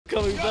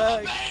coming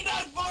back.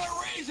 For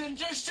a reason,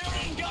 just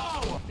shoot and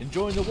go.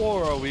 Enjoying the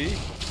war, are we?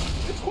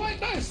 It's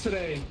quite nice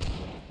today.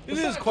 It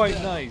is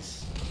quite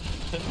nice.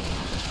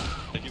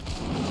 Thank you.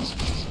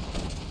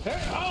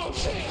 Hey, oh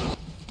shit!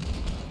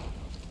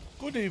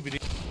 Good evening.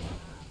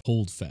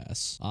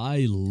 HoldFast.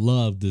 I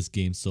love this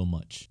game so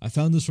much. I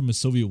found this from a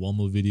Soviet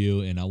Wombo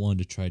video and I wanted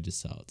to try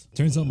this out.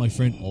 Turns out my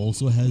friend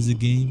also has a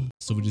game,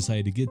 so we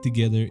decided to get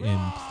together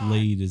and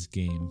play this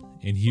game.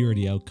 And here are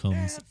the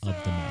outcomes of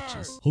the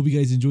matches. Hope you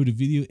guys enjoyed the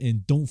video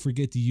and don't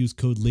forget to use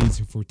code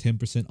LAZR for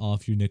 10%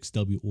 off your next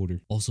W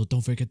order. Also,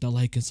 don't forget to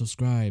like and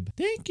subscribe.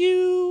 Thank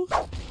you!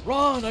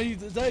 Ron,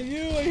 is that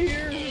you? I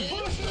hear.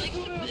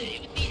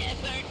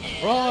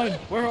 Ron,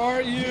 where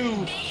are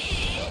you?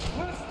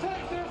 Let's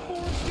take their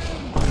foreskin!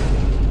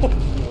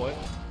 What?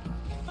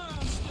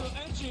 I'm still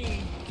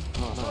etching.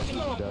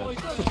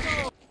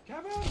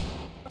 Kevin?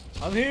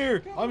 I'm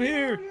here. I'm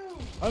here.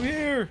 I'm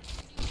here.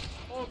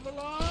 Hold the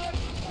line!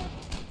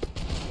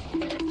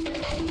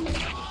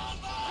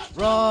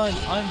 Ron,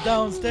 I'm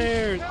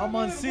downstairs. I'm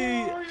on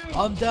C.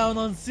 I'm down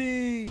on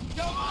C.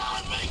 Come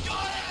on, we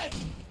got it.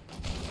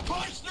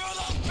 Push through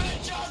those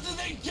bitches and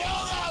then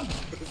kill them.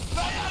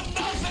 They have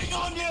nothing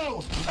on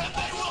you, and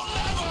they will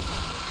never.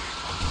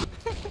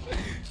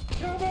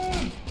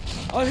 Kevin!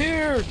 I'm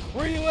here.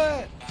 Where you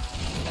at?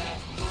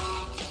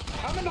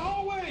 I'm in the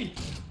hallway!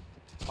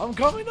 I'm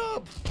coming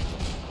up.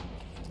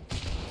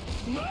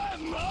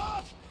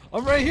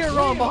 I'm right here,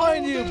 Ron.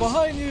 Behind you.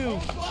 Behind you.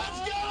 Let's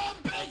get them,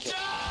 bitches.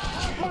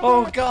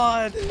 Oh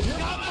God.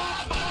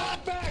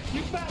 Back,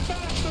 you fat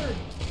bastard!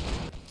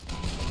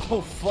 Oh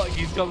fuck.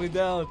 He's coming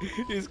down.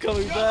 He's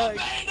coming back.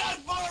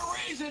 For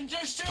a reason,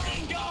 just shoot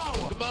and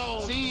go. Come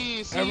on.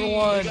 C.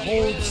 Everyone,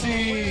 hold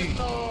C.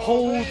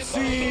 Hold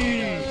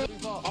C.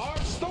 Our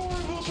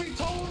story will be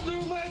told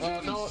through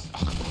legends! No.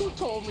 Who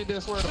told me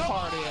this where the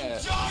party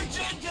at? Charge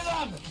into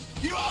them.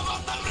 You have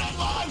unlimited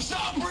lives.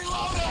 Stop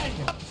reloading.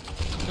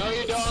 No,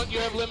 you don't. You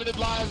have limited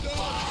lives.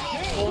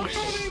 Oh,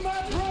 shit!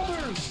 My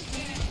brothers!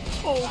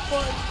 Oh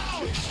fuck.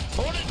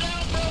 Hold it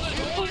down, brother.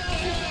 Hold it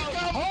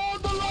down.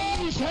 Hold the line.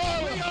 Unleash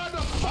hell.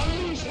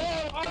 Unleash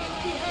hell.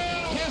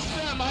 Kiss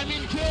them. I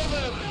mean, kill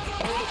them.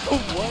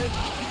 What?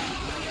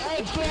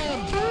 Edge them.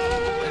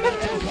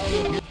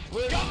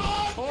 Come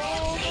on.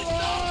 Hold the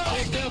line.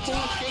 Take their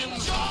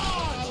foreskins.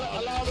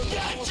 Allow them to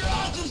Get your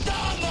asses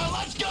down there.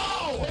 Let's go.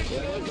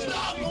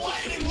 Stop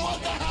waiting. What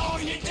the hell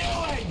are you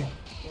doing?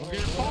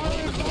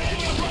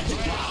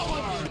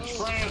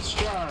 Trans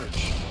charge!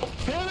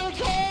 Here they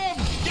come!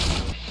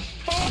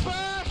 Fall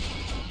back!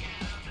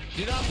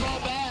 Do not fall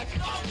back!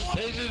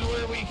 This is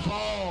where we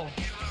fall.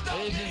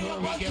 This is where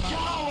we get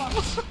out.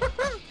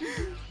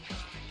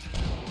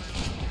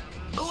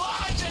 The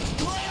lodge is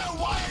clear.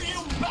 Why are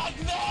you back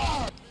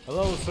there?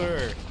 Hello,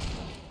 sir.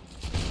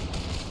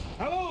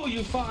 Hello,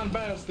 you fine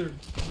bastard!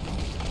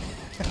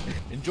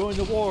 Enjoying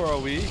the war, are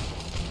we?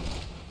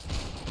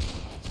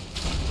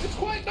 It's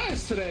quite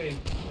nice today.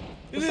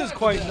 It is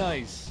quite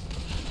nice.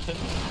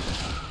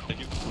 Thank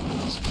you.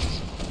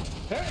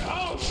 Hey,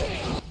 oh shit!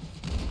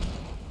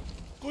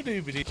 Good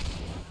evening.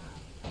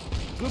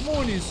 Good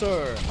morning,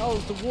 sir.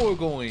 How's the war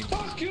going?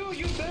 Fuck you,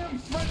 you damn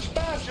French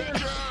bastard!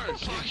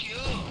 Fuck you.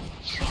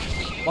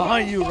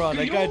 Behind you, Ron.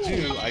 I got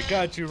you. I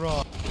got you,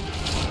 Ron.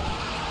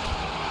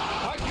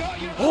 I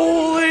got you!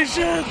 Holy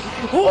shit!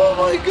 Oh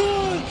my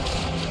god!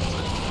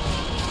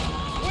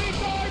 We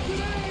died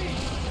today!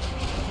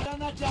 Down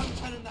that down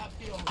 10 in that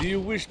field. Do you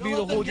wish me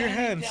to hold your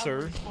hand,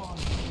 sir?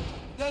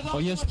 Oh,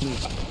 Yes,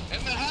 please.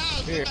 In the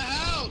house! Here. In the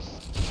house!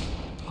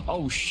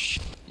 Oh, sh.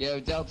 Yo,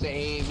 Delta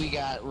 8, we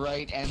got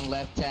right and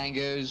left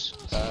tangos.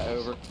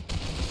 Over.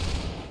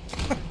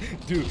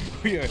 Dude,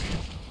 we are.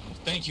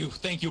 Thank you,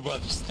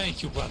 brothers.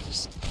 Thank you,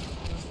 brothers.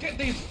 Let's get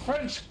these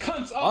French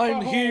cunts off I'm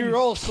our here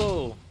homes.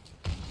 also.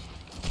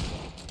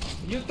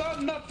 You've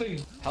done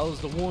nothing. How's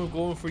the war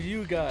going for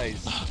you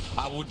guys?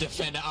 I will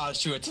defend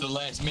Austria to the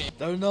last man.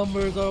 Their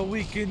numbers are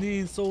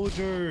weakening,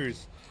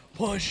 soldiers.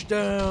 Push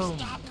down.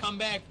 Stop, come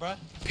back, bruh.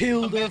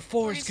 Peel Come their back.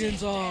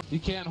 foreskins off. You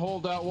can't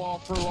hold that wall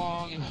for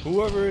long.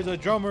 Whoever is a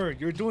drummer,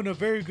 you're doing a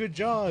very good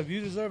job.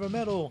 You deserve a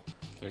medal.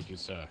 Thank you,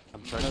 sir.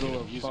 I'm trying to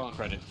get music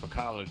credit for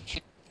college.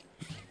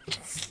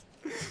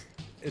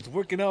 It's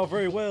working out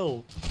very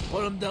well.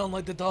 Put him down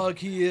like the dog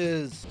he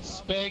is.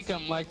 Spank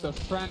them like the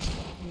French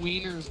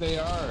wieners they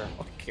are.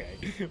 Okay.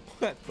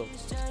 What the?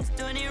 Just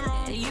doing it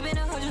wrong. Yeah, you been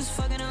a hoe just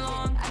fucking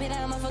along. I be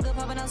that motherfucker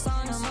popping out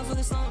songs. That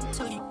motherfucker song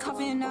till you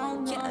coughing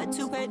out. Yeah, a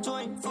 2-pack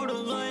joint for the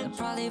lunch.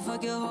 Probably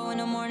fuck your hoe in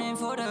the morning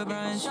for the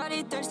brunch.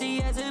 Shawty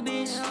thirsty as a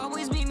bitch.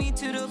 Always beat me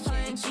to the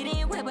punch. She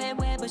didn't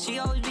wet, but she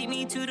always beat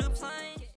me to the punch.